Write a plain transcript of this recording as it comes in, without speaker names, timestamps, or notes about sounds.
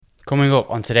Coming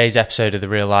up on today's episode of the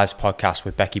Real Lives podcast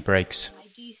with Becky Briggs. I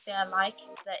do feel like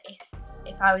that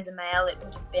if I was a male, it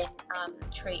would have been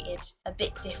treated a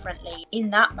bit differently. In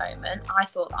that moment, I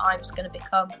thought that I was going to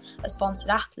become a sponsored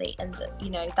athlete, and that,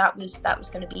 that was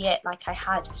going to be it. Like, I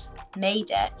had made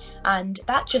it, and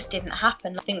that just didn't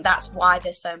happen. I think that's why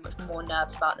there's so much more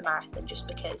nerves about the marathon, just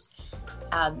because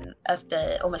of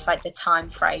the almost like the time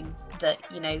frame that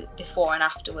before and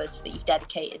afterwards that you've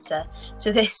dedicated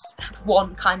to this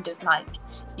one kind of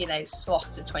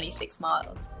slot of 26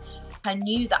 miles. I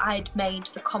knew that I'd made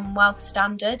the Commonwealth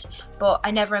standard, but I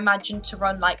never imagined to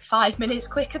run like 5 minutes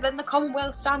quicker than the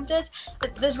Commonwealth standard.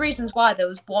 But there's reasons why. There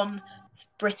was one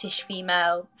British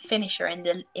female finisher in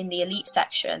the elite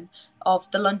section of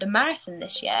the London Marathon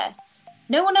this year.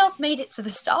 No one else made it to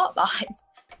the start line.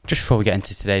 Just before we get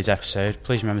into today's episode,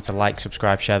 please remember to like,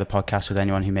 subscribe, share the podcast with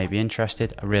anyone who may be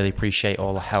interested. I really appreciate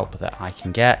all the help that I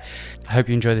can get. I hope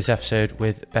you enjoy this episode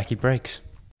with Becky Briggs.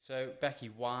 So,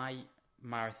 Becky, why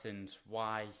marathons?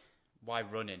 Why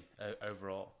running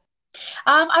overall?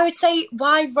 I would say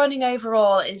why running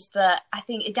overall is that I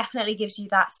think it definitely gives you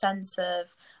that sense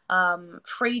of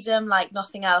freedom like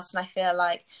nothing else. And I feel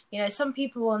like, some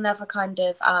people will never kind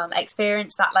of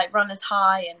experience that, like runner's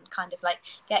high and kind of like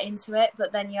get into it.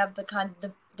 But then you have the kind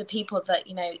of the people that,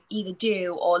 either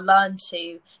do or learn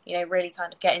to, really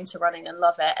kind of get into running and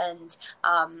love it. And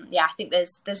I think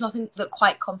there's nothing that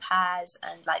quite compares.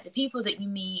 And like the people that you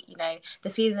meet, the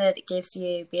feeling that it gives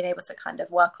you, being able to kind of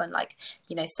work on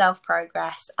self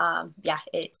progress.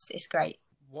 It's great.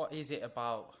 What is it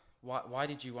about? Why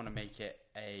did you want to make it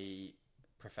a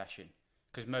profession?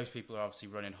 Because most people are obviously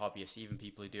running hobbyists. Even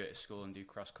people who do it at school and do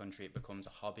cross country, it becomes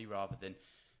a hobby rather than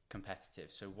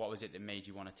competitive. So what was it that made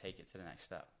you want to take it to the next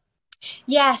step?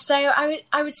 Yeah, so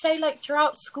I would say like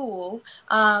throughout school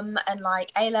and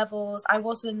like A levels, I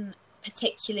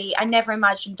never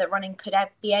imagined that running could ever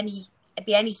be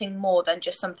anything more than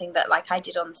just something that like I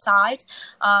did on the side.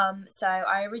 So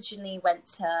I originally went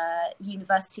to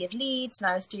University of Leeds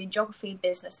and I was doing geography and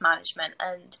business management,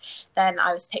 and then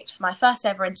I was picked for my first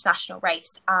ever international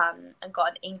race and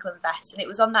got an England vest. And it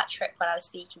was on that trip when I was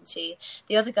speaking to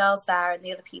the other girls there and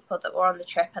the other people that were on the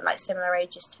trip and like similar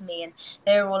ages to me, and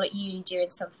they were all at uni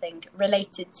doing something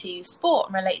related to sport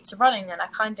and related to running. And I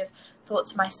kind of thought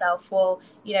to myself, well,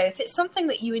 if it's something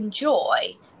that you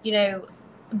enjoy,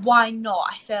 why not?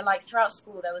 I feel like throughout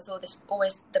school there was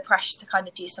always the pressure to kind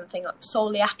of do something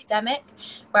solely academic,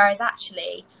 whereas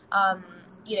actually,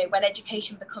 when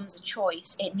education becomes a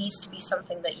choice, it needs to be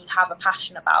something that you have a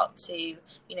passion about to,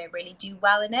 really do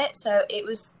well in it. So it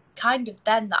was kind of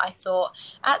then that I thought,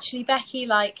 actually, Becky,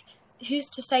 like,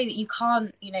 who's to say that you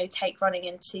can't, take running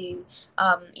into,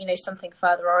 something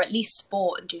further, or at least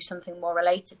sport, and do something more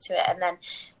related to it. And then,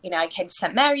 I came to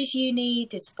St Mary's Uni,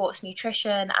 did sports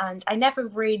nutrition, and I never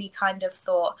really kind of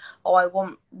thought, oh, I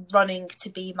want running to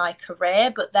be my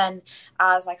career. But then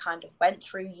as I kind of went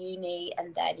through uni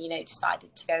and then,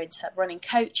 decided to go into running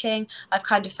coaching, I've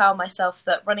kind of found myself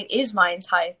that running is my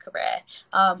entire career,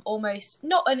 almost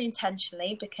not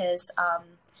unintentionally, because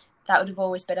that would have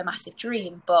always been a massive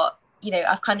dream. But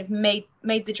I've kind of made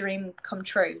the dream come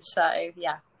true. So,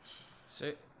 yeah.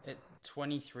 So at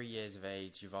 23 years of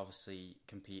age, you've obviously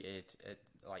competed at,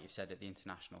 like you said, at the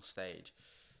international stage.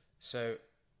 So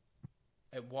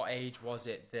at what age was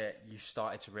it that you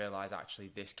started to realise, actually,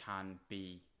 this can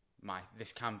be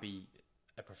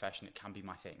a profession, it can be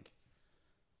my thing?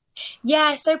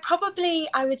 Yeah, so probably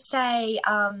I would say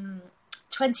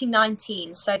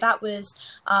 2019. So that was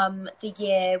the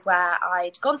year where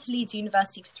I'd gone to Leeds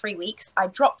University for 3 weeks. I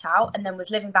dropped out and then was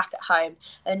living back at home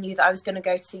and knew that I was going to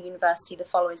go to university the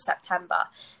following September.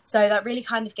 So that really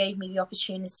kind of gave me the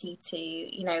opportunity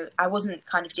to, I wasn't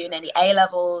kind of doing any A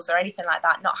levels or anything like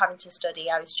that, not having to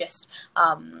study. I was just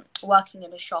working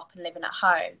in a shop and living at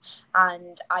home.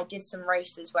 And I did some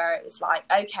races where it was like,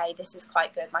 okay, this is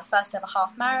quite good. My first ever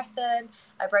half marathon,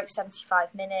 I broke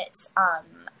 75 minutes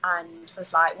and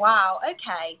was like, wow,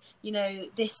 okay,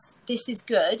 this is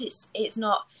good. It's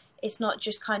not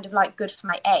just kind of like good for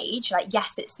my age. Like,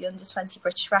 yes, it's the under 20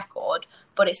 British record,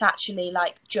 but it's actually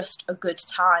like just a good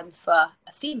time for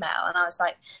a female. And I was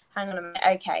like, hang on a minute,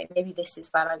 okay, maybe this is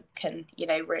when I can,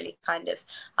 really kind of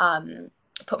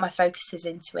put my focuses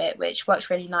into it, which works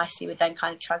really nicely with then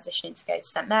kind of transitioning to go to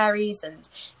St Mary's. And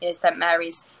St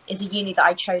Mary's is a uni that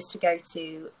I chose to go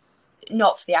to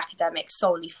not for the academics,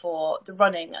 solely for the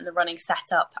running and the running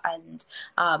setup and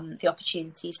the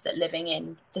opportunities that living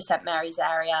in the St Mary's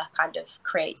area kind of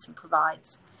creates and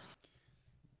provides.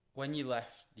 When you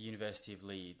left the University of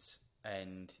Leeds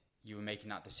and you were making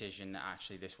that decision that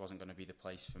actually this wasn't going to be the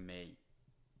place for me,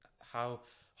 how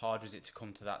hard was it to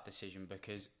come to that decision?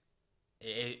 Because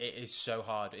it is so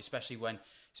hard, especially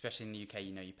in the UK,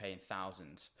 you know, you're paying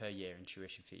thousands per year in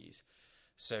tuition fees.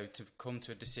 So to come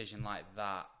to a decision like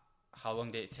that, how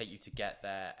long did it take you to get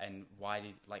there, and why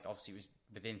did, like, obviously it was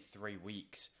within 3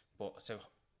 weeks, but so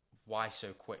why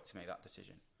so quick to make that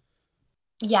decision?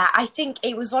 Yeah, I think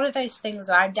it was one of those things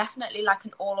where I'm definitely like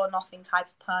an all or nothing type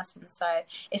of person. So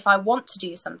if I want to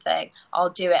do something, I'll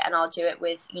do it, and I'll do it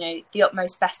with, you know, the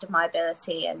utmost best of my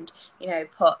ability, and, you know,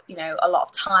 put, you know, a lot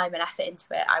of time and effort into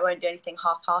it. I won't do anything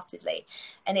half-heartedly.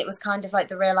 And it was kind of like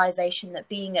the realization that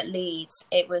being at Leeds,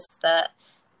 it was that,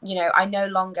 you know, I no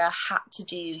longer had to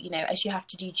do, you know, as you have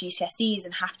to do GCSEs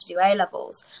and have to do A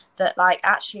levels, that like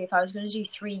actually if I was going to do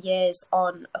 3 years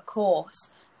on a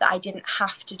course that I didn't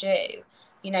have to do,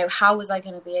 you know, how was I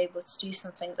going to be able to do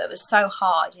something that was so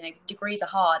hard? You know, degrees are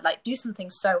hard, like do something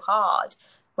so hard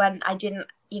when I didn't,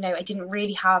 you know, I didn't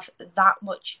really have that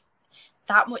much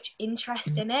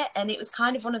interest in it. And it was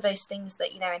kind of one of those things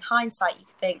that, you know, in hindsight you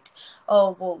could think,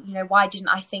 oh well, you know, why didn't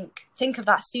I think of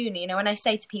that sooner? You know, when I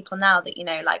say to people now that, you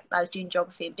know, like I was doing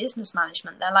geography and business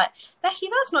management, they're like, Becky,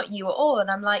 that's not you at all. And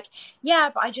I'm like, yeah,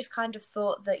 but I just kind of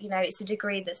thought that, you know, it's a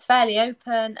degree that's fairly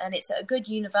open, and it's at a good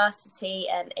university,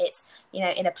 and it's, you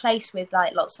know, in a place with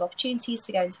like lots of opportunities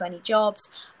to go into any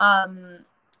jobs.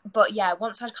 But yeah,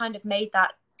 once I'd kind of made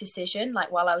that decision,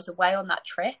 like while I was away on that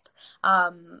trip,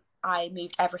 I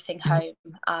moved everything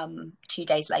home 2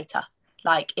 days later.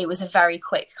 Like it was a very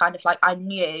quick kind of like, I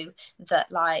knew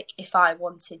that like if I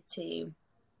wanted to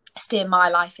steer my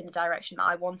life in the direction that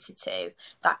I wanted to,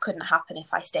 that couldn't happen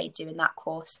if I stayed doing that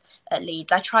course at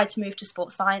Leeds. I tried to move to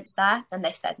sports science there, and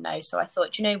they said no. So I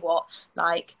thought, you know what,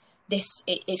 like this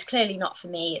it's clearly not for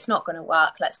me. It's not going to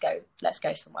work. Let's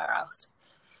go somewhere else.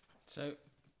 So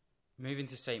moving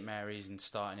to St Mary's and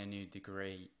starting a new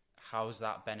degree, how's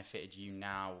that benefited you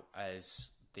now as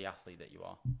the athlete that you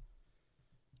are?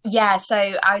 Yeah, so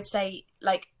I would say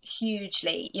like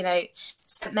hugely, you know,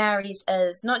 St Mary's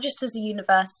as not just as a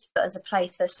university but as a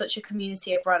place, there's such a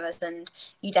community of runners, and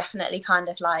you definitely kind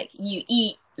of like, you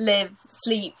eat, live,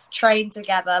 sleep, train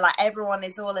together, like everyone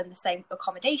is all in the same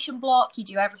accommodation block, you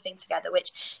do everything together,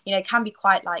 which, you know, can be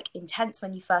quite like intense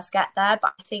when you first get there.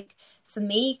 But I think for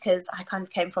me, because I kind of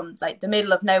came from like the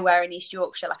middle of nowhere in East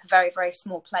Yorkshire, like a very, very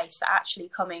small place, that actually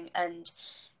coming and,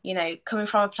 you know, coming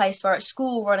from a place where at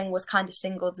school running was kind of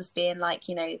singled as being like,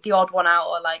 you know, the odd one out,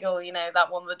 or like, oh, you know,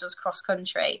 that one that does cross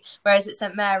country. Whereas at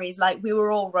St Mary's, like we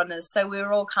were all runners. So we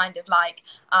were all kind of like,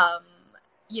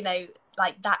 you know,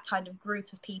 like that kind of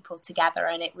group of people together,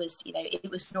 and it was, you know,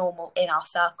 it was normal in our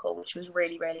circle, which was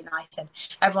really, really nice, and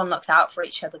everyone looks out for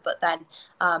each other. But then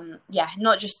yeah,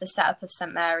 not just the setup of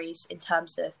St Mary's in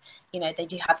terms of, you know, they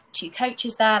do have 2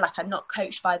 coaches there, like I'm not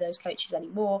coached by those coaches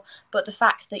anymore, but the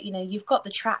fact that, you know, you've got the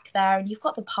track there and you've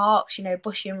got the parks, you know,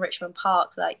 Bushy and Richmond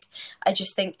Park, like I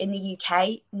just think in the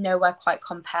UK nowhere quite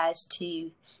compares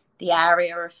to the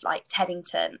area of like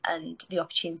Teddington and the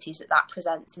opportunities that that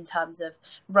presents in terms of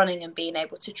running and being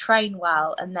able to train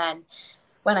well. And then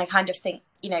when I kind of think,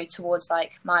 you know, towards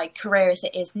like my career as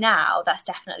it is now, that's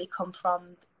definitely come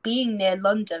from being near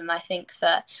London. And I think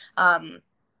that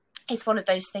it's one of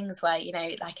those things where, you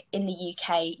know, like in the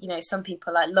UK, you know, some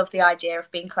people like love the idea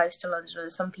of being close to London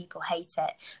and some people hate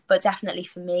it. But definitely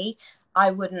for me, I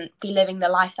wouldn't be living the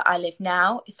life that I live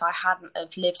now if I hadn't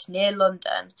have lived near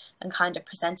London and kind of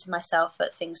presented myself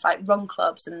at things like run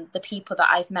clubs, and the people that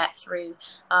I've met through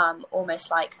almost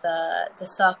like the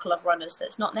circle of runners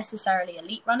that's not necessarily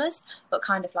elite runners, but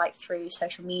kind of like through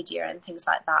social media and things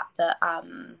like that, that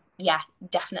yeah,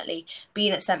 definitely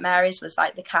being at St Mary's was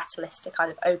like the catalyst to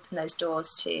kind of open those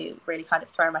doors to really kind of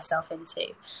throw myself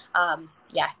into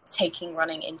yeah, taking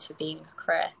running into being a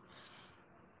career.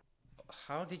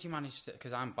 How did you manage to,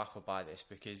 because I'm baffled by this,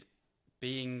 because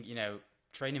being, you know,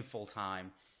 training full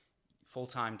time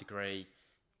degree,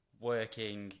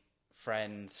 working,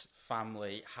 friends,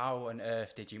 family, how on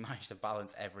earth did you manage to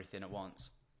balance everything at once?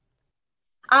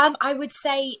 I would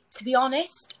say, to be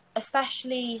honest,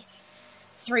 especially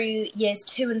through years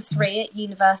 2 and 3 at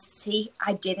university,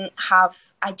 I didn't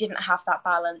have that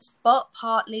balance. But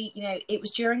partly, you know, it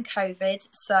was during COVID,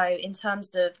 so in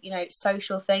terms of, you know,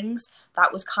 social things,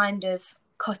 that was kind of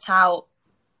cut out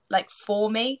like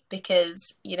for me,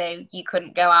 because, you know, you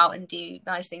couldn't go out and do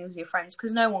nice things with your friends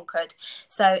because no one could.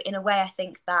 So in a way, I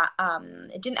think that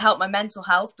it didn't help my mental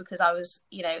health, because I was,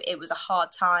 you know, it was a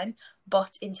hard time.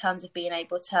 But in terms of being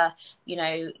able to, you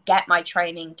know, get my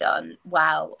training done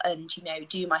well and, you know,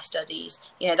 do my studies,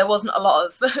 you know, there wasn't a lot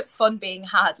of fun being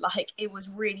had. Like it was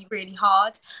really, really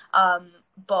hard.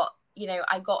 But, you know,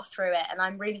 I got through it, and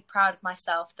I'm really proud of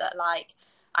myself that, like,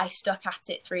 I stuck at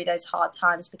it through those hard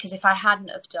times, because if I hadn't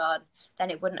have done, then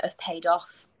it wouldn't have paid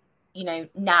off,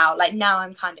 now. Like now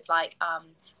I'm kind of like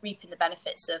reaping the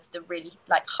benefits of the really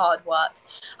like hard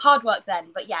work then.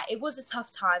 But yeah, it was a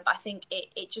tough time, but I think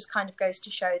it just kind of goes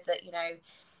to show that,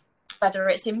 whether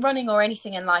it's in running or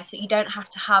anything in life, that you don't have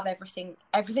to have everything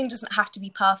doesn't have to be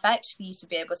perfect for you to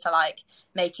be able to like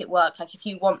make it work. Like if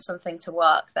you want something to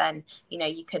work, then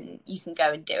you can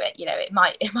go and do it.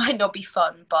 It might not be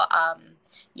fun, but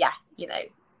yeah,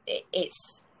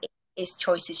 it's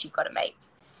choices you've got to make.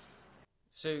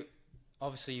 So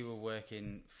obviously you were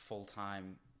working full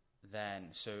time then,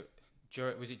 so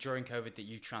was it during COVID that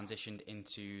you transitioned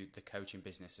into the coaching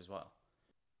business as well?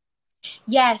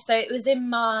 Yeah, so it was in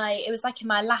my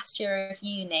last year of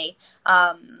uni,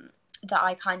 that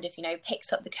I kind of,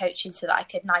 picked up the coaching so that I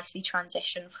could nicely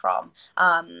transition from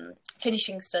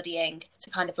finishing studying to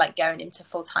kind of like going into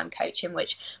full-time coaching,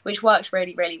 which worked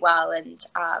really, really well. And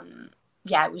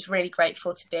yeah, I was really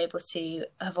grateful to be able to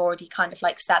have already kind of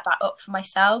like set that up for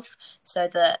myself, so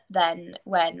that then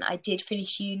when I did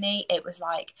finish uni, it was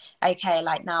like, okay,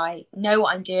 like now I know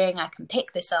what I'm doing, I can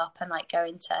pick this up and like go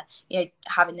into,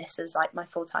 having this as like my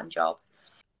full-time job.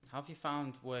 How have you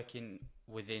found working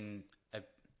within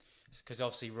because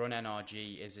obviously Run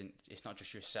NRG it's not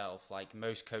just yourself. Like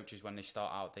most coaches, when they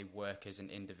start out, they work as an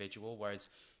individual, whereas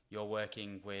you're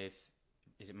working with,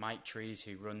 is it Mike Trees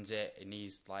who runs it, and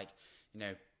he's like,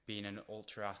 being an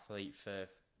ultra athlete for,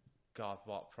 God,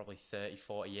 probably 30,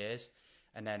 40 years.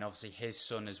 And then obviously his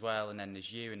son as well. And then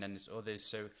there's you, and then there's others.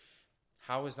 So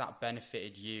how has that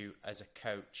benefited you as a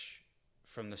coach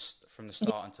from the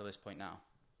start until this point now?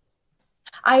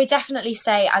 I would definitely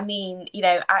say, I mean,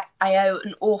 I owe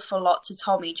an awful lot to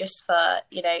Tommy, just for,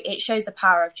 it shows the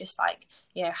power of just like,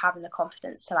 having the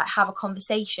confidence to like have a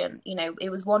conversation.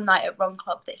 It was one night at Run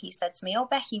Club that he said to me, "Oh,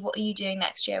 Becky, what are you doing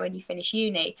next year when you finish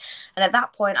uni?" And at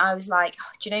that point I was like,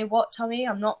 oh, do you know what, Tommy?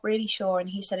 I'm not really sure. And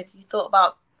he said, "Have you thought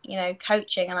about,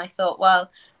 coaching?" And I thought, well,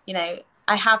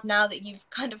 I have, now that you've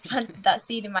kind of planted that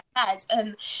seed in my head.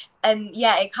 And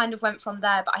yeah, it kind of went from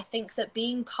there. But I think that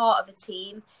being part of a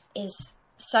team is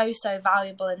so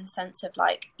valuable, in the sense of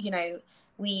like,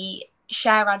 we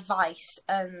share advice,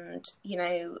 and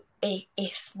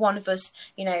if one of us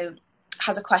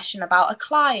has a question about a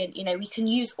client, we can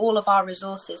use all of our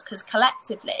resources, because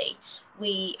collectively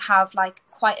we have like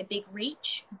quite a big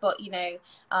reach. But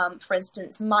for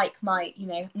instance, Mike might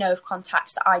know of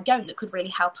contacts that I don't, that could really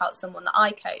help out someone that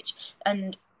I coach.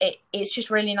 And it's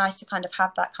just really nice to kind of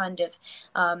have that kind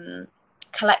of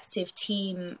collective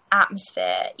team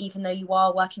atmosphere, even though you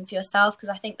are working for yourself, because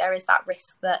I think there is that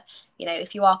risk that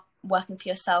if you are working for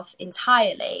yourself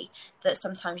entirely, that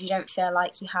sometimes you don't feel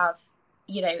like you have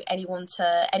anyone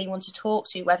to talk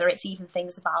to, whether it's even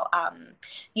things about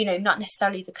not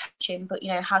necessarily the coaching, but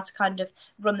how to kind of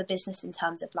run the business in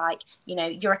terms of like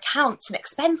your accounts and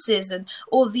expenses and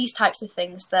all these types of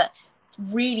things, that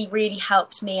really, really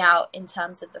helped me out in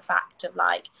terms of the fact of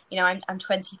like, I'm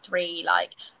 23,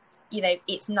 like,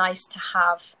 it's nice to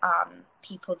have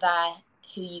people there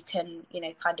who you can,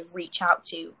 kind of reach out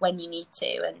to when you need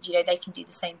to, and, they can do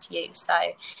the same to you. So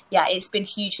yeah, it's been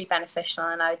hugely beneficial.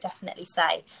 And I would definitely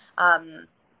say,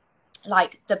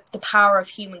 like the power of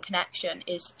human connection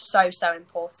is so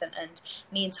important. And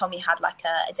me and Tommy had like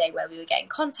a day where we were getting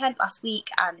content last week,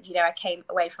 and I came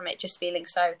away from it just feeling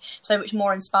so much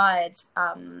more inspired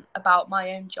about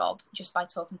my own job, just by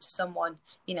talking to someone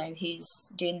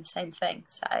who's doing the same thing.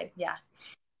 So yeah.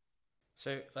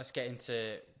 So let's get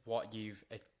into what you've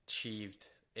achieved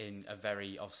in a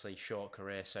very obviously short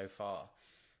career so far.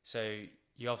 So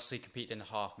you obviously competed in the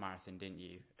half marathon, didn't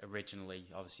you? Originally,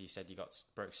 obviously you said you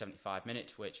broke 75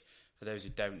 minutes, which for those who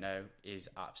don't know is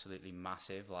absolutely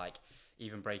massive. Like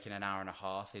even breaking an hour and a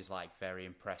half is like very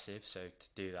impressive. So to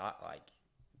do that, like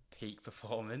peak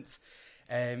performance.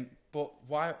 But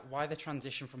why the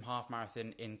transition from half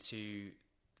marathon into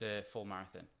the full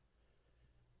marathon?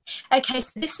 Okay,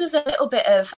 so this was a little bit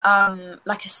of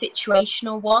like a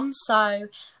situational one. So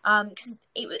because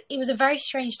it was a very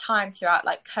strange time throughout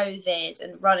like COVID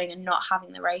and running and not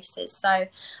having the races. So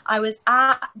I was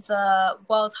at the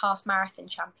World Half Marathon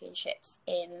Championships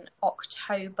in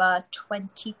October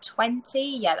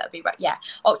 2020. Yeah, that'd be right. Yeah,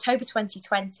 October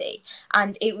 2020.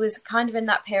 And it was kind of in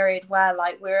that period where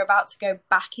like we were about to go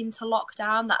back into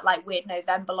lockdown, that like weird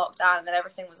November lockdown, and then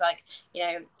everything was like,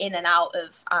 in and out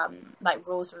of like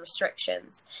rules and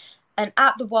restrictions. And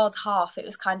at the World Half, it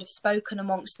was kind of spoken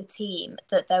amongst the team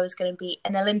that there was going to be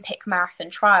an Olympic marathon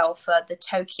trial for the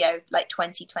Tokyo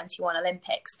 2021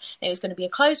 Olympics. And it was going to be a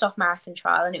closed off marathon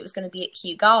trial, and it was going to be at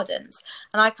Kew Gardens.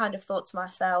 And I kind of thought to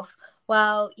myself,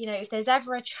 well, if there's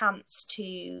ever a chance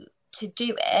to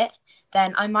do it,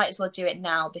 then I might as well do it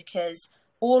now, because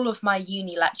all of my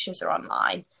uni lectures are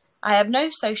online. I have no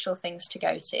social things to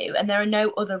go to, and there are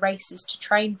no other races to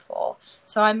train for.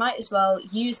 So I might as well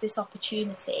use this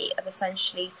opportunity of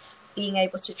essentially being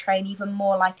able to train even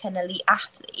more like an elite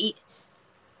athlete.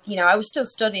 I was still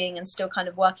studying and still kind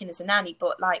of working as a nanny,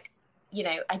 but like,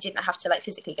 I didn't have to like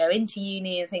physically go into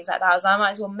uni and things like that. So I might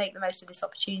as well make the most of this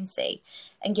opportunity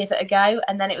and give it a go.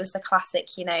 And then it was the classic,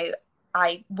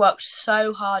 I worked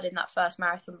so hard in that first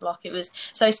marathon block. It was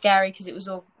so scary because it was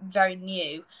all very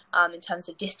new in terms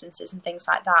of distances and things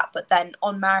like that. But then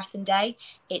on marathon day,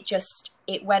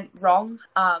 it went wrong.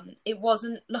 It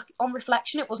wasn't, look, on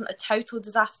reflection, it wasn't a total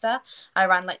disaster. I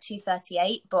ran like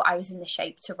 2:38, but I was in the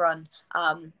shape to run,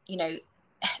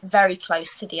 very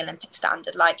close to the Olympic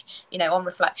standard. Like, on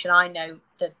reflection, I know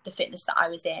the fitness that I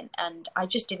was in, and I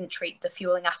just didn't treat the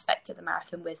fueling aspect of the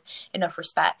marathon with enough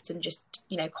respect, and just,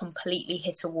 completely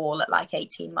hit a wall at like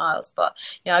 18 miles. But,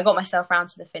 I got myself round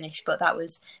to the finish, but that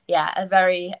was, a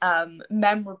very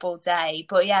memorable day.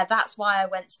 But yeah, that's why I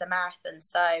went to the marathon.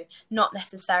 So not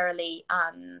necessarily,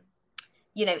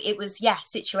 it was,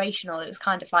 situational. It was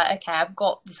kind of like, okay, I've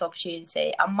got this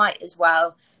opportunity, I might as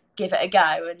well give it a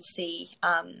go and see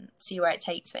where it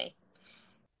takes me.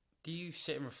 Do you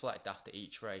sit and reflect after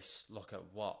each race, look at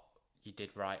what you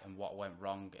did right and what went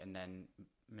wrong, and then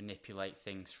manipulate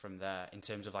things from there in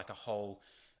terms of like a whole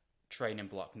training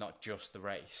block, not just the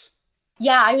race?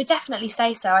 Yeah, I would definitely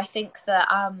say so. I think that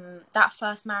that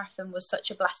first marathon was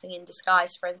such a blessing in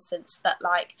disguise, for instance, that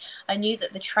like I knew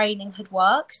that the training had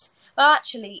worked. Well,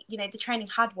 actually, the training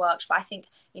had worked, but I think,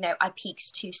 I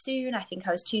peaked too soon. I think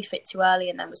I was too fit too early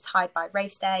and then was tired by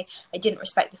race day. I didn't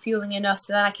respect the fueling enough.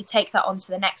 So then I could take that onto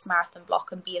the next marathon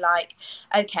block and be like,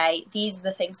 okay, these are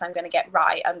the things I'm going to get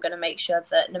right. I'm going to make sure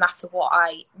that no matter what,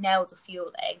 I nail the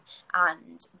fueling,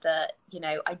 and that,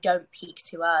 I don't peak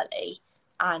too early.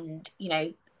 And,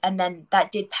 and then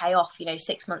that did pay off.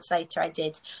 6 months later, I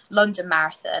did London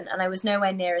Marathon, and I was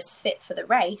nowhere near as fit for the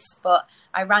race, but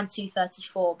I ran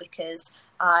 2:34 because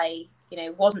I,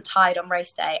 wasn't tired on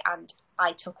race day, and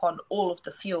I took on all of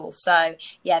the fuel. So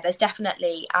yeah, there's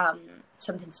definitely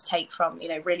something to take from,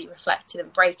 really reflecting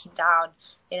and breaking down,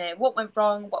 what went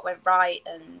wrong, what went right,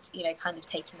 and, kind of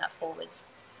taking that forwards.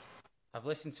 I've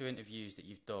listened to interviews that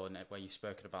you've done where you've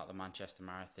spoken about the Manchester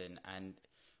Marathon, and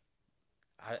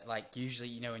like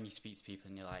usually, when you speak to people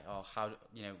and you're like, oh,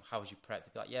 how was your prep?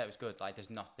 They'd be like, yeah, it was good. Like, there's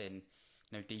nothing,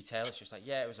 no detail. It's just like,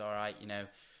 yeah, it was all right.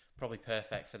 Probably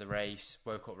perfect for the race.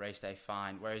 Woke up race day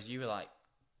fine. Whereas you were like,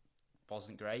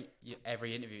 wasn't great.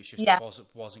 Every interview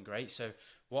wasn't great. So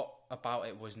what about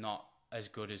it was not as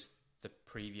good as the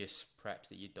previous preps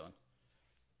that you'd done?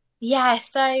 Yeah,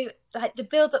 so like the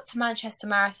build up to Manchester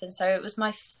Marathon, so it was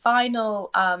my final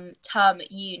term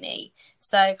at uni.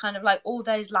 So kind of like all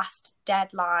those last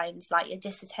deadlines, like your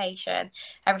dissertation,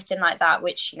 everything like that,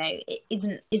 which, it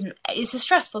isn't it's a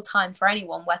stressful time for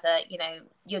anyone, whether,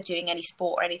 you're doing any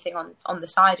sport or anything on the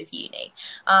side of uni.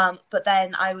 But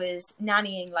then I was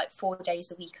nannying like 4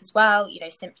 days a week as well,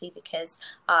 simply because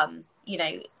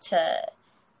to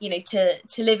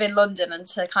to live in London and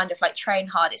to kind of like train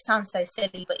hard, it sounds so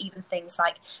silly, but even things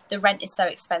like the rent is so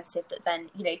expensive that then,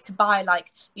 to buy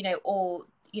like, all,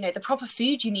 the proper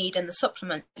food you need and the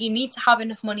supplement, you need to have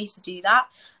enough money to do that.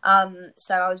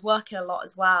 So I was working a lot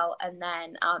as well, and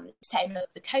then setting up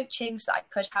the coaching so I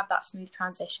could have that smooth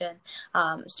transition.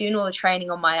 I was doing all the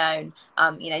training on my own,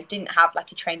 didn't have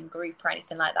like a training group or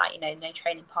anything like that, no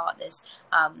training partners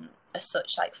as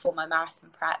such, like for my marathon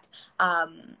prep.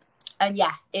 And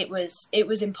yeah, it was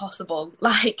impossible.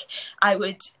 Like I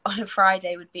would, on a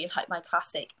Friday, would be like my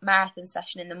classic marathon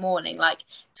session in the morning, like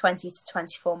 20 to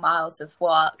 24 miles of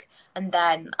work. And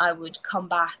then I would come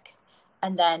back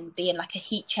and then be in like a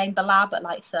heat chamber lab at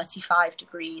like 35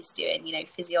 degrees doing,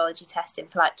 physiology testing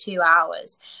for like 2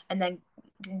 hours, and then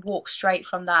walk straight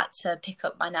from that to pick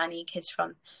up my nanny kids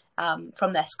from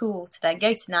their school, to then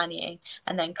go to nannying,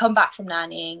 and then come back from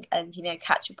nannying and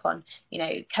catch up on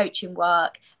coaching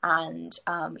work, and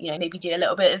maybe do a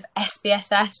little bit of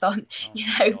SBSS on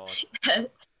the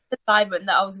assignment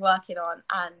that I was working on,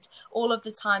 and all of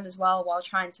the time as well while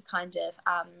trying to kind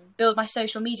of build my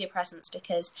social media presence,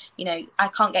 because I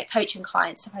can't get coaching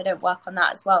clients if I don't work on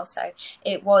that as well. So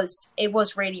it was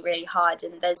really, really hard,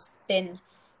 and there's been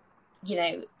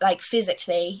like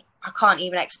physically, I can't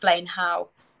even explain how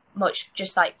much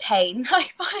just like pain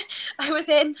like I was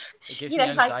in. It gives me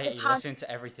anxiety listening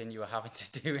to everything you were having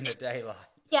to do in a day. Like,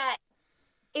 yeah,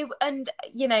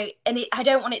 I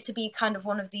don't want it to be kind of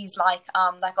one of these like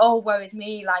oh, woe is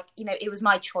me, like it was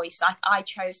my choice, like I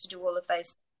chose to do all of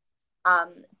those.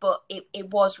 But it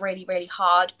was really, really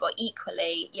hard. But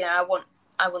equally, I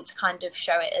want to kind of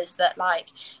show it as that, like,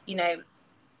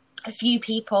 a few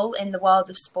people in the world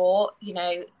of sport,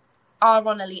 are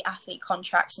on elite athlete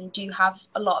contracts and do have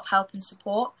a lot of help and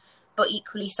support, but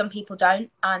equally some people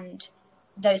don't, and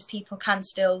those people can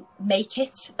still make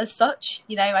it as such.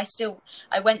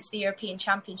 I went to the European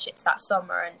Championships that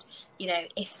summer, and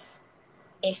if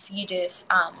you'd have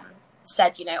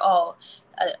said, oh,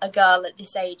 a girl at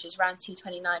this age is ran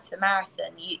 2:29 for the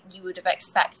marathon, you would have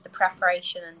expected the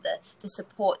preparation and the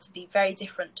support to be very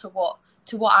different to what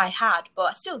I had, but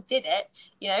I still did it.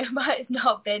 It might have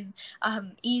not been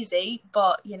easy,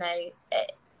 but it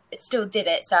still did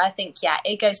it. So I think, yeah,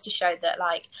 it goes to show that,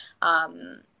 like,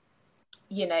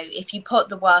 if you put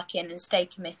the work in and stay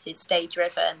committed, stay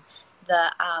driven,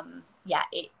 that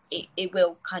it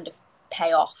will kind of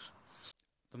pay off.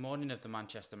 The morning of the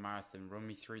Manchester Marathon, run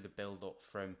me through the build-up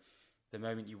from the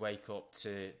moment you wake up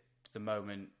to the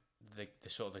moment the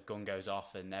sort of the gun goes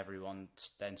off and everyone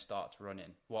then starts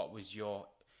running. What was your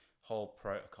whole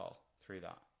protocol through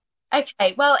that?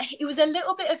 Okay, well, it was a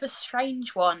little bit of a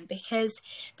strange one because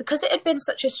it had been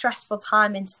such a stressful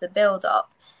time into the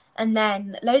build-up, and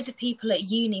then loads of people at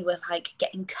uni were like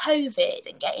getting COVID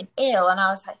and getting ill, and I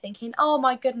was like thinking, oh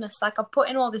my goodness, like I've put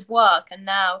in all this work, and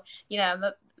now I'm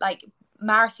like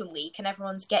marathon week and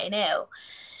everyone's getting ill.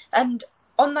 And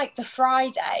on like the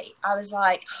Friday, I was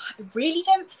like, I really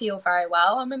don't feel very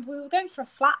well. I remember we were going for a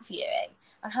flat viewing,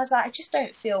 and I was like, I just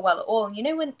don't feel well at all. And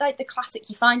when like the classic,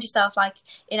 you find yourself like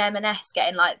in M&S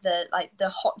getting like the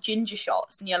hot ginger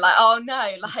shots, and you're like, oh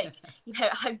no, like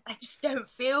I just don't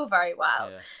feel very well.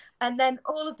 Yeah. And then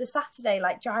all of the Saturday,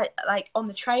 like on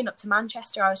the train up to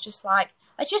Manchester, I was just like,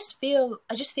 I just feel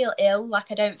ill,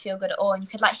 like I don't feel good at all, and you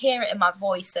could like hear it in my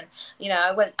voice. And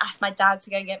I went asked my dad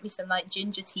to go and get me some like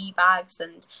ginger tea bags,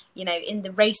 and in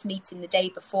the race meeting the day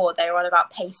before, they were on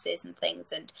about paces and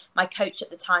things, and my coach at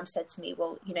the time said to me,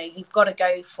 well, you've got to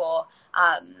go for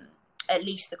at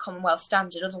least the Commonwealth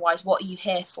standard, otherwise what are you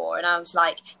here for? And I was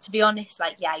like, to be honest,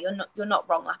 like, yeah, you're not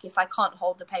wrong, like if I can't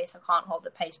hold the pace, I can't hold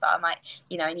the pace, but I might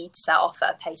I need to set off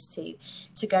at a pace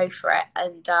to go for it.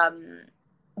 And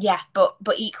yeah, but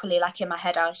equally, like in my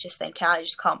head, I was just thinking, I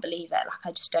just can't believe it, like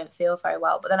I just don't feel very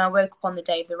well. But then I woke up on the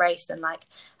day of the race and like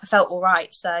I felt all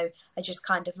right, so I just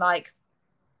kind of like,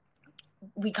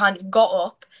 we kind of got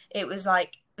up. It was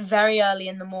like very early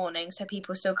in the morning, so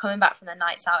people were still coming back from their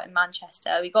nights out in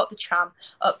Manchester. We got the tram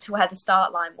up to where the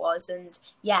start line was, and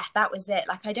yeah, that was it.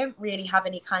 Like I don't really have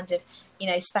any kind of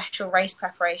special race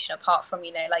preparation apart from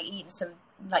like eating some,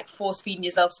 like force feeding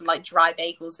yourself some like dry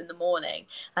bagels in the morning,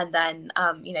 and then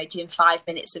doing 5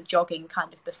 minutes of jogging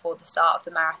kind of before the start of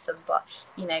the marathon. But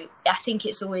I think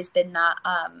it's always been that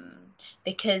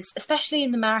because especially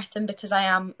in the marathon, because I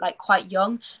am like quite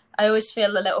young, I always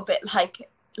feel a little bit like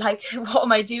what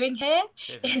am I doing here,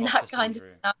 in that kind of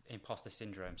imposter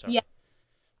syndrome. Sorry.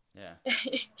 Yeah.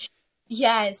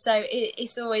 Yeah, so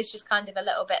it's always just kind of a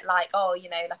little bit like, oh,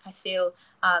 like I feel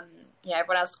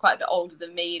everyone else is quite a bit older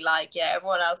than me, like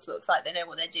everyone else looks like they know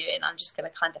what they're doing. I'm just gonna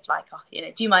kind of like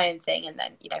do my own thing, and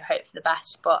then hope for the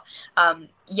best. But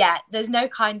there's no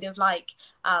kind of like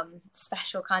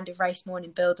special kind of race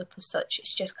morning build up as such.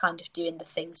 It's just kind of doing the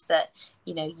things that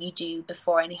you do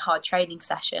before any hard training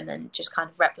session, and just kind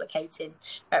of replicating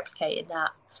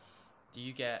that. Do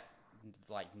you get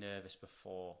like nervous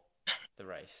before the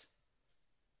race?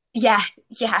 Yeah,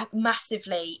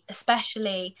 massively.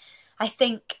 Especially, I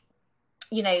think,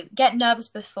 get nervous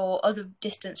before other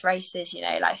distance races,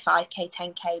 like 5K,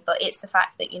 10K, but it's the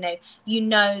fact that,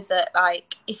 that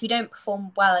like if you don't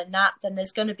perform well in that, then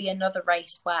there's going to be another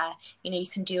race where, you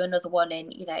can do another one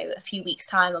in, a few weeks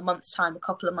time, a month's time, a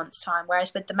couple of months time.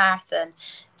 Whereas with the marathon,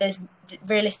 there's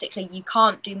realistically, you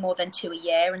can't do more than 2 a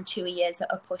year, and 2 a year is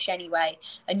a push anyway.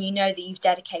 And that you've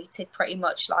dedicated pretty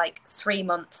much like 3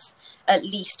 months at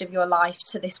least of your life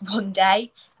to this one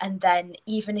day. And then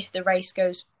even if the race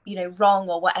goes wrong,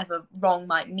 or whatever wrong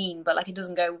might mean, but like it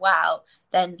doesn't go well,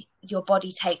 then your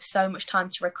body takes so much time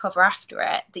to recover after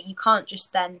it that you can't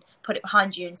just then put it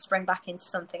behind you and spring back into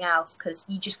something else, because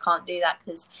you just can't do that,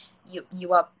 because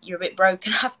you're a bit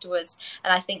broken afterwards.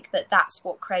 And I think that's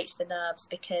what creates the nerves,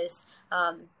 because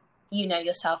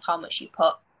yourself how much you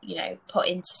put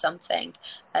into something,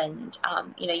 and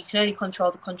you can only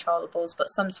control the controllables, but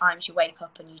sometimes you wake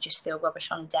up and you just feel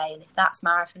rubbish on a day, and if that's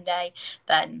marathon day,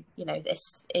 then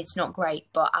it's not great.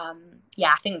 But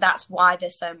I think that's why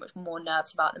there's so much more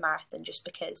nerves about the marathon, just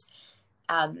because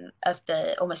of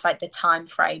the almost like the time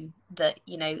frame that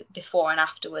before and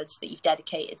afterwards that you've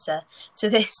dedicated to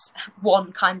this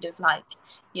one kind of like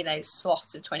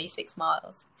slot of 26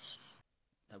 miles.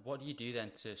 what do you do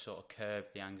then to sort of curb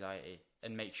the anxiety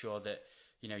and make sure that,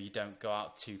 you know, you don't go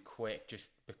out too quick just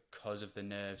because of the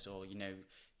nerves, or, you know,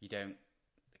 you don't,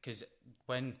 because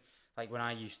when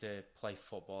I used to play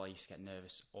football, I used to get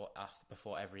nervous or after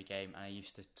before every game, and I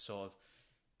used to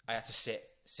I had to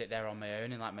sit there on my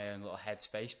own in like my own little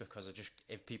headspace, because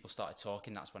if people started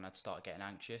talking, that's when I'd start getting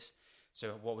anxious.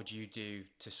 So what would you do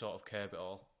to sort of curb it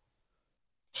all?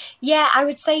 Yeah, I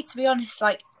would say, to be honest,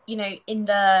 like, you know, in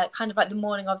the kind of like the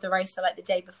morning of the race, or like the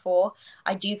day before,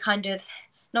 I do kind of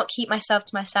not keep myself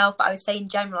to myself, but I would say in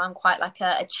general, I'm quite like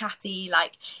a chatty,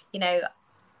 like, you know,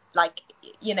 like,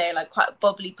 you know, like quite a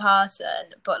bubbly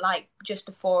person. But like just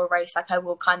before a race, like I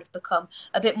will kind of become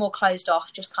a bit more closed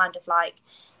off, just kind of like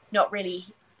not really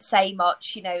say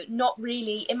much, you know, not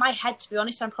really in my head, to be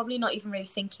honest. I'm probably not even really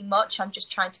thinking much. I'm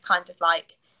just trying to kind of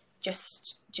like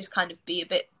just kind of be a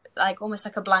bit like almost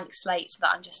like a blank slate, so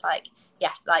that I'm just like,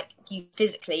 yeah, like you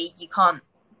physically, you can't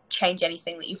change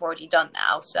anything that you've already done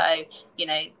now. So, you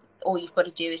know, all you've got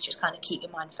to do is just kind of keep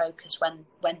your mind focused when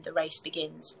the race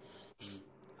begins.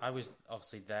 I was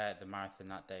obviously there at the marathon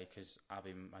that day because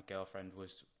Abby, my girlfriend,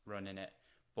 was running it.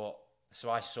 But so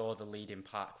I saw the leading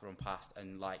pack run past,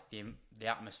 and like the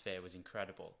atmosphere was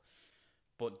incredible.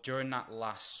 But during that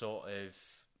last sort of,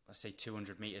 let's say,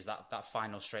 200 meters, that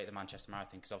final straight, the Manchester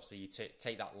Marathon, because obviously you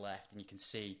take that left and you can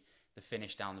see the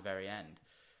finish down the very end.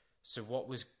 So what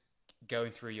was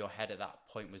going through your head at that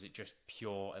point? Was it just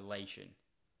pure elation?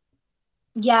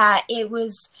 Yeah, it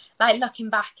was like, looking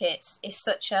back, it's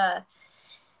such a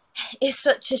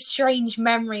strange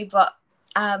memory, but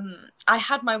I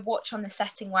had my watch on the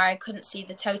setting where I couldn't see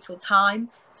the total time.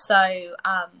 So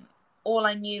all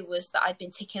I knew was that I'd been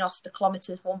ticking off the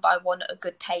kilometres one by one at a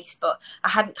good pace, but I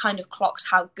hadn't kind of clocked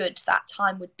how good that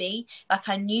time would be. Like,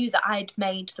 I knew that I'd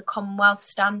made the Commonwealth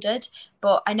standard,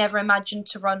 but I never imagined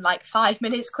to run like 5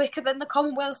 minutes quicker than the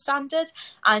Commonwealth standard.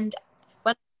 And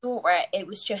when I saw it, it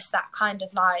was just that kind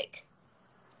of like,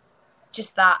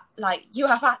 just that, like, you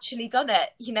have actually done it,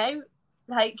 you know,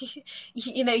 like,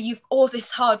 you know, you've, all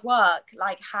this hard work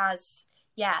like has,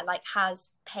 yeah, like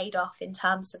has paid off in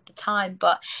terms of the time.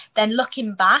 But then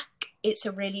looking back, it's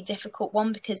a really difficult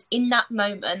one, because in that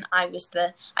moment I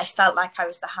felt like I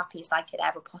was the happiest I could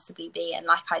ever possibly be, and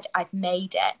like I'd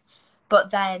made it.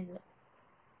 But then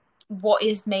what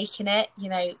is making it, you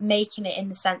know, making it in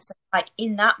the sense of like,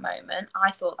 in that moment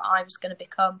I thought that I was going to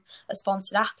become a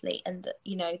sponsored athlete, and that,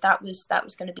 you know, that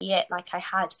was going to be it. Like, I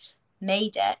had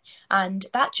made it, and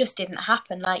that just didn't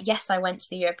happen. Like, yes, I went to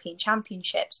the European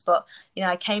Championships, but, you know,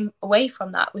 I came away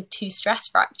from that with 2 stress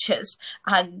fractures,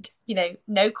 and, you know,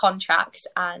 no contract,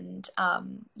 and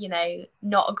you know,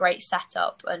 not a great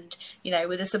setup, and, you know,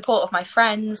 with the support of my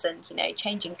friends, and, you know,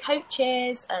 changing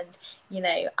coaches, and, you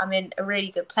know, I'm in a really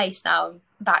good place now. I'm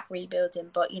back rebuilding,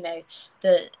 but, you know,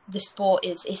 the sport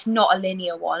is, it's not a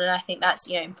linear one, and I think that's,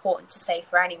 you know, important to say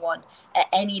for anyone at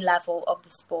any level of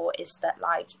the sport, is that,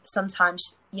 like,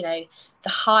 sometimes, you know, the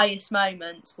highest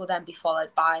moments will then be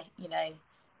followed by, you know,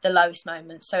 the lowest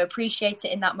moments. So appreciate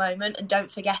it in that moment and don't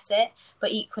forget it,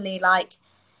 but equally, like,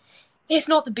 it's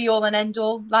not the be all and end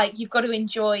all. Like, you've got to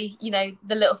enjoy, you know,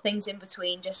 the little things in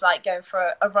between, just like going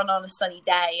for a run on a sunny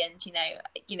day, and,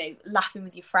 you know, laughing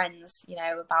with your friends, you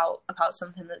know, about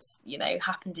something that's, you know,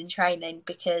 happened in training,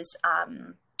 because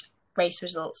race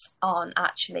results aren't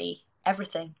actually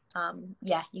everything.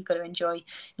 Yeah, you've got to enjoy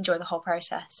the whole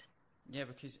process. Yeah,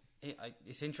 because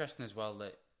it's interesting as well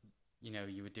that, you know,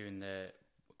 you were doing the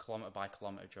kilometre by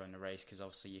kilometre during the race, because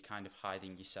obviously you're kind of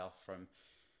hiding yourself from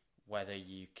whether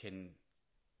you can,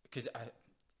 because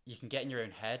you can get in your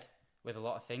own head with a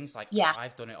lot of things. Like, Yeah.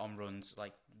 I've done it on runs,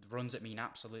 like runs that mean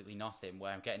absolutely nothing,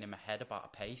 where I'm getting in my head about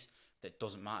a pace that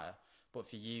doesn't matter. But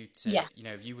for you to, Yeah. you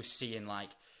know, if you were seeing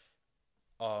like,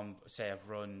 say I've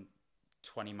run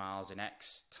 20 miles in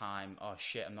X time, oh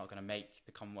shit, I'm not going to make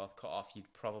the Commonwealth cut off,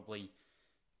 you'd probably,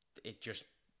 it just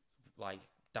like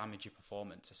damage your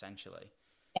performance essentially.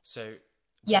 So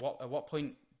Yeah. at what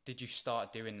point did you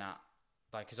start doing that?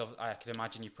 Like, because I could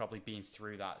imagine you've probably been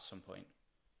through that at some point.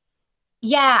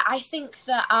 Yeah, I think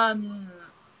that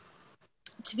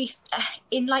to be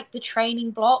in like the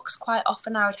training blocks, quite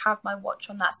often I would have my watch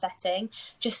on that setting,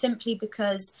 just simply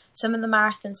because some of the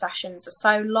marathon sessions are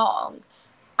so long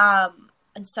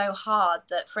and so hard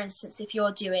that, for instance, if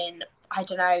you're doing, I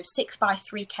don't know,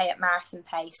 6x3K at marathon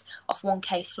pace off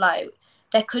 1K float,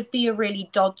 there could be a really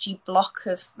dodgy block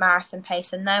of marathon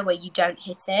pace in there where you don't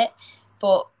hit it.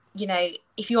 But, you know,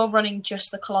 if you're running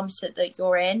just the kilometre that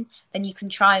you're in, then you can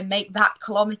try and make that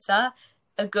kilometre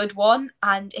a good one.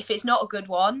 And if it's not a good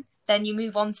one, then you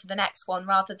move on to the next one,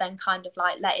 rather than kind of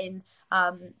like letting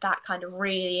that kind of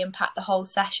really impact the whole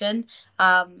session.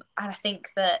 And I think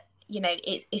that,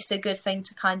 it's a good thing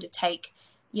to kind of take,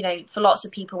 for lots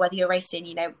of people, whether you're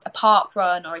racing, a park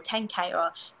run or a 10K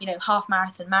or, half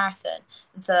marathon,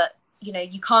 that,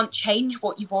 you can't change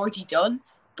what you've already done,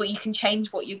 but you can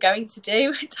change what you're going to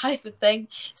do type of thing.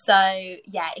 So,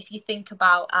 yeah, if you think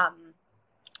about,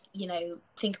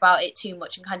 think about it too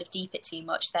much and kind of deep it too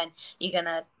much, then you're going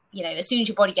to, as soon as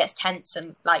your body gets tense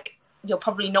and like, you're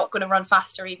probably not going to run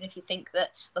faster, even if you think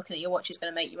that looking at your watch is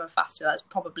going to make you run faster. That's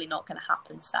probably not going to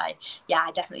happen. So, yeah,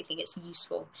 I definitely think it's a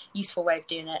useful way of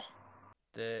doing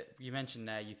it. You mentioned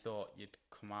there you thought you'd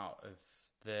come out of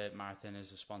the marathon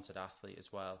as a sponsored athlete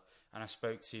as well. And I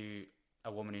spoke to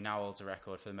a woman who now holds a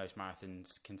record for the most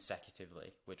marathons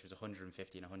consecutively, which was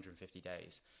 150 in 150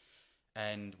 days.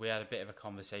 And we had a bit of a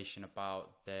conversation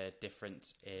about the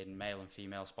difference in male and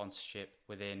female sponsorship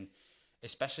within,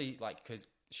 especially like, because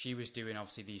she was doing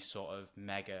obviously these sort of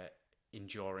mega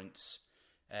endurance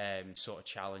sort of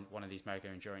challenge, one of these mega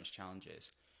endurance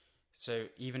challenges. So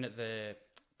even at the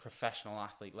professional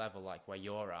athlete level, like where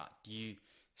you're at, do you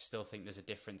still think there's a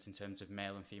difference in terms of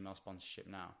male and female sponsorship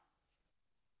now?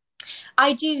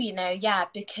 I do, yeah,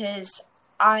 because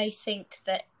I think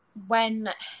that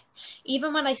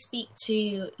even when I speak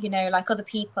to, like other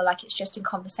people, like it's just in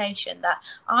conversation, that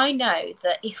I know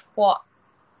that if what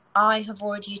I have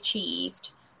already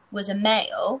achieved was a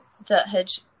male that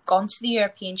had gone to the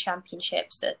European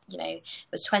Championships, that,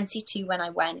 was 22 when I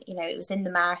went, it was in the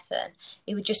marathon,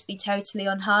 it would just be totally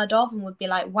unheard of and would be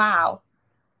like, wow.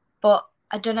 But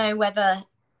I don't know whether,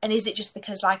 and is it just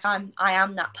because like I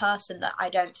am that person that I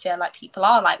don't feel like people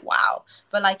are like, wow,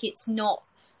 but like, it's not,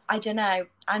 I don't know,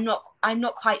 I'm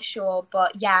not quite sure,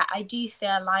 but yeah, I do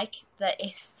feel like that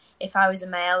if I was a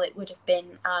male, it would have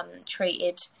been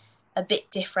treated a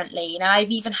bit differently.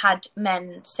 I've even had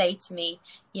men say to me,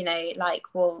 like,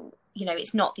 well,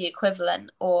 it's not the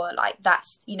equivalent, or like,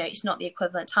 that's, it's not the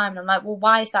equivalent time. And I'm like, well,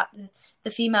 why is that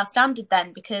the female standard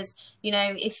then? Because,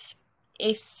 if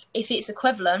it's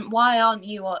equivalent, why aren't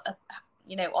you,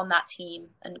 on that team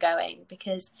and going?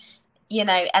 Because, and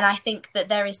I think that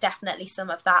there is definitely some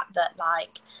of that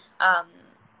like,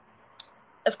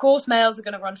 of course, males are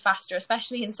going to run faster,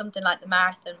 especially in something like the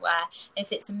marathon, where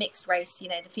if it's a mixed race, the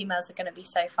females are going to be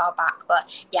so far back. But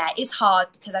yeah, it's hard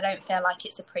because I don't feel like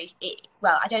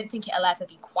I don't think it'll ever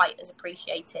be quite as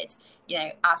appreciated,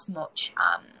 as much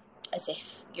as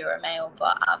if you're a male.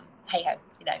 But hey ho,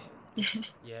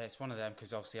 Yeah, it's one of them,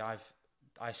 because obviously I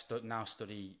now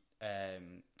study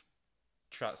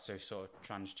so sort of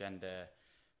transgender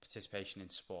participation in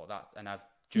sport, and I've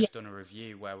just done a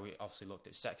review where we obviously looked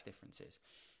at sex differences,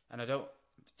 and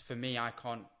for me, I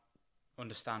can't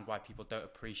understand why people don't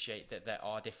appreciate that there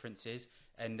are differences,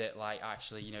 and that like,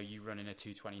 actually, you running a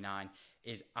 2:29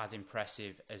 is as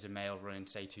impressive as a male running,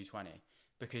 say, 2:20,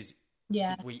 because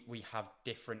we have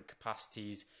different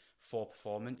capacities for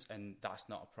performance, and that's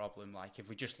not a problem. Like, if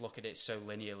we just look at it so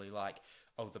linearly, like,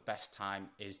 oh, the best time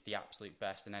is the absolute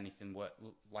best, and anything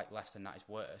like less than that is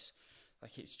worse.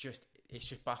 Like, it's just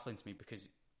baffling to me, because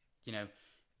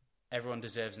everyone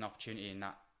deserves an opportunity, and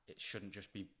that it shouldn't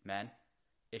just be men.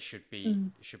 It should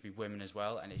be women as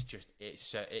well. And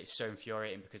it's so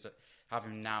infuriating, because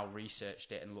having now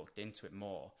researched it and looked into it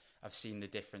more, I've seen the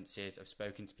differences. I've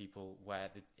spoken to people where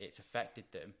it's affected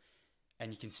them,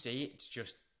 and you can see it's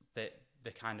just that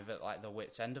the kind of at like the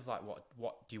wit's end of like,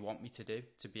 what do you want me to do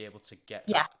to be able to get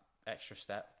that extra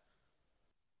step?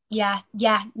 Yeah,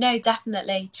 no,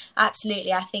 definitely,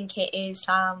 absolutely. I think it is.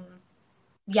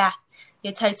 Yeah,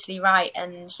 you're totally right.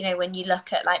 And when you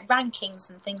look at like rankings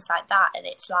and things like that, and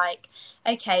it's like,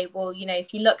 okay, well,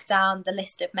 if you look down the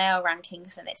list of male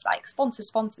rankings, and it's like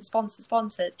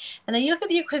sponsored, and then you look at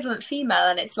the equivalent female,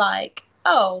 and it's like,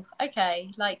 oh,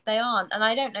 okay, like they aren't. And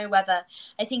I don't know whether,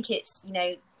 I think it's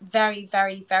very,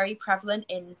 very, very prevalent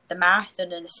in the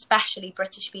marathon, and especially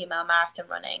British female marathon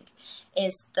running,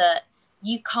 is that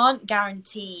you can't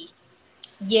guarantee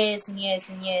years and years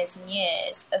and years and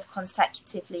years of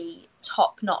consecutively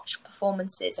top-notch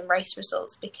performances and race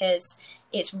results, because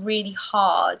it's really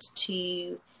hard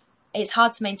to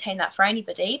maintain that for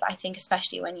anybody. But I think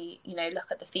especially when you look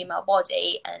at the female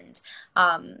body, and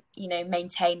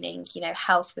maintaining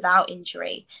health without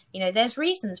injury, there's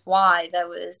reasons why there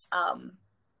was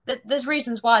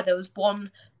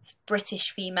one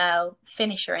British female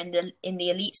finisher in the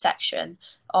elite section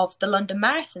of the London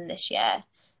Marathon this year.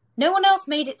 No one else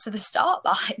made it to the start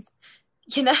line,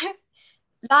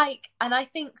 like, and I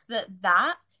think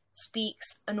that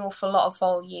speaks an awful lot of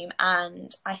volume.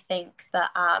 And I think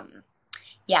that, I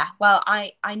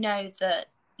know that,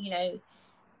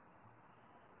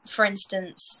 for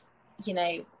instance, you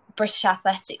know, British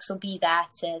Athletics will be there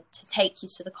to take you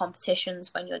to the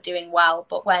competitions when you're doing well,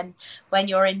 but when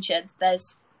you're injured,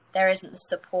 there isn't the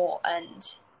support,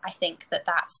 and I think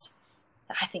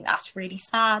that's really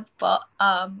sad, but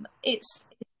it's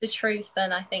the truth.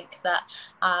 And I think that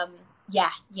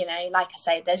yeah, you know, like I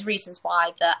say, there's reasons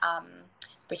why that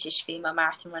British female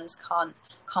marathon runners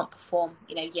can't perform,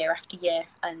 you know, year after year,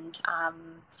 and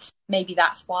maybe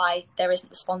that's why there isn't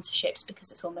the sponsorships,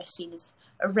 because it's almost seen as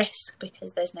a risk,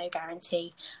 because there's no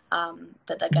guarantee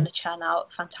that they're going to churn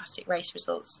out fantastic race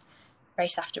results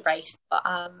race after race. But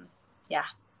yeah.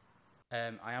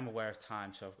 I am aware of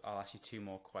time, so I'll ask you two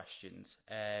more questions.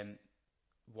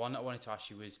 One I wanted to ask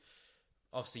you was,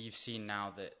 obviously you've seen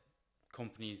now that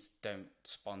companies don't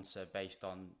sponsor based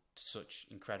on such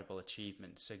incredible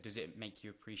achievements. So does it make you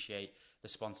appreciate the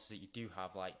sponsors that you do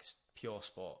have, like Pure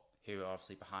Sport, who are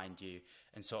obviously behind you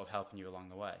and sort of helping you along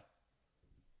the way?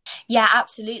 Yeah,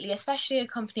 absolutely. Especially a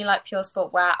company like Pure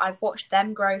Sport, where I've watched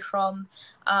them grow from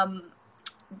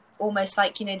almost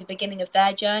like, you know, the beginning of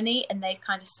their journey, and they've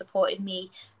kind of supported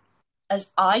me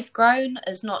as I've grown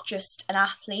as not just an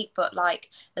athlete, but like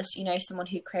as, you know, someone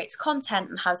who creates content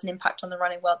and has an impact on the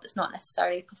running world that's not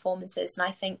necessarily performances. And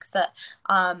I think that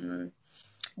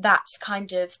that's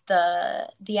kind of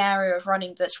the area of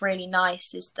running that's really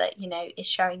nice, is that, you know, is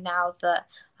showing now that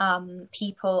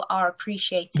people are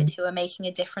appreciated who are making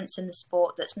a difference in the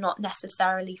sport, that's not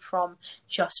necessarily from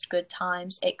just good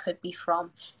times. It could be from,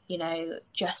 you know,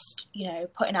 just, you know,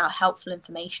 putting out helpful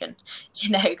information, you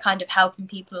know, kind of helping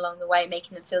people along the way,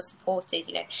 making them feel supported,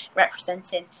 you know,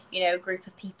 representing, you know, a group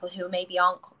of people who maybe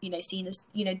aren't, you know, seen as,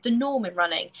 you know, the norm in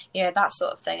running, you know, that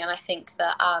sort of thing. And I think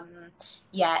that,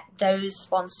 yeah, those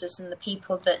sponsors and the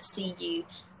people that see you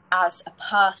as a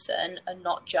person and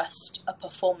not just a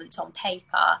performance on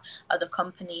paper are the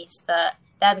companies that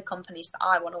I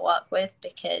want to work with,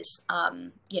 because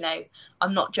you know,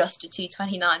 I'm not just a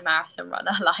 2:29 marathon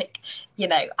runner. Like, you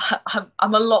know,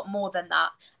 I'm a lot more than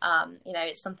that. You know,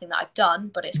 it's something that I've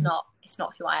done, but it's not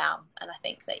who I am. And I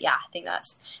think that, yeah, I think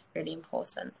that's really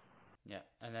important. Yeah.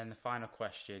 And then the final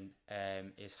question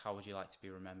is, how would you like to be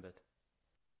remembered?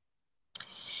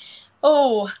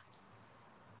 Oh,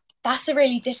 that's a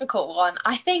really difficult one.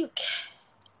 I think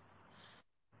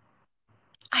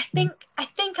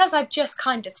as I've just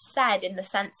kind of said, in the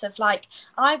sense of, like,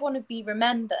 I want to be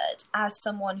remembered as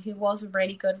someone who was a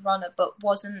really good runner, but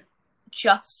wasn't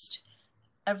just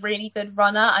a really good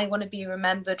runner. I want to be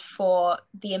remembered for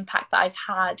the impact that I've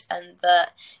had, and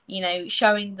that, you know,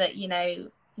 showing that, you know,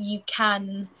 you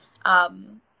can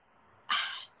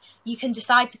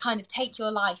decide to kind of take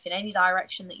your life in any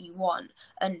direction that you want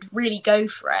and really go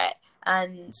for it.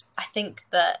 And I think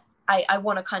that I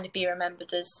want to kind of be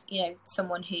remembered as, you know,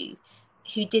 someone who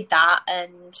did that,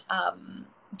 and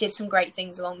did some great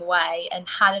things along the way, and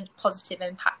had a positive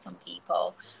impact on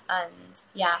people. And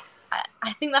yeah,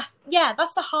 I think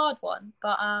that's a hard one,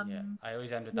 but yeah, I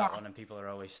always end with that one, and people are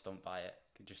always stumped by it.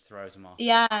 It just throws them off.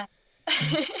 Yeah.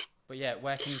 But yeah,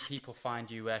 where can people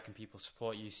find you? Where can people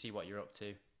support you? See what you're up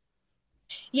to?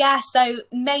 Yeah, so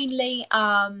mainly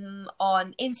on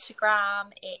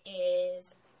Instagram, it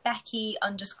is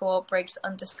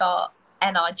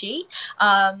Becky_Briggs_NRG.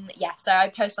 Yeah, so I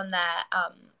post on there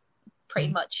pretty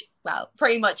much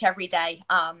every day.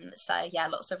 So yeah,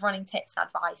 lots of running tips,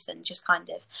 advice, and just kind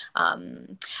of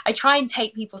I try and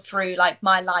take people through, like,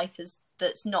 my life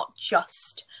that's not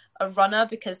just a runner,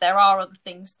 because there are other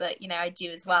things that, you know, I do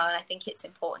as well, and I think it's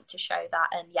important to show that.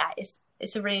 And yeah, it's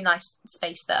a really nice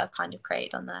space that I've kind of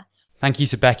created on there. Thank you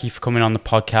to Becky for coming on the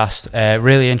podcast.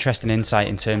 Really interesting insight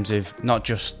in terms of not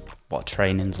just what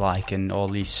training's like and all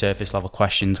these surface level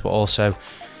questions, but also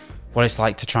what it's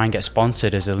like to try and get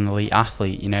sponsored as an elite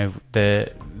athlete. You know,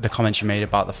 the comments you made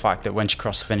about the fact that when she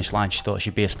crossed the finish line, she thought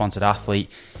she'd be a sponsored athlete,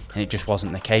 and it just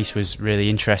wasn't the case, was really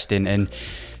interesting. And,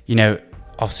 you know,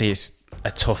 obviously it's a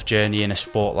tough journey in a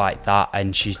sport like that,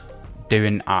 and she's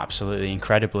doing absolutely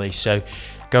incredibly. So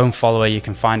go and follow her. You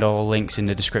can find all the links in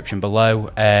the description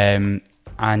below. And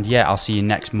yeah, I'll see you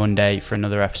next Monday for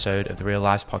another episode of the Real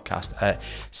Lives podcast at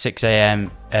 6 a.m.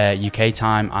 UK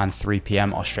time and 3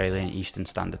 p.m. Australian Eastern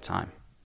Standard Time.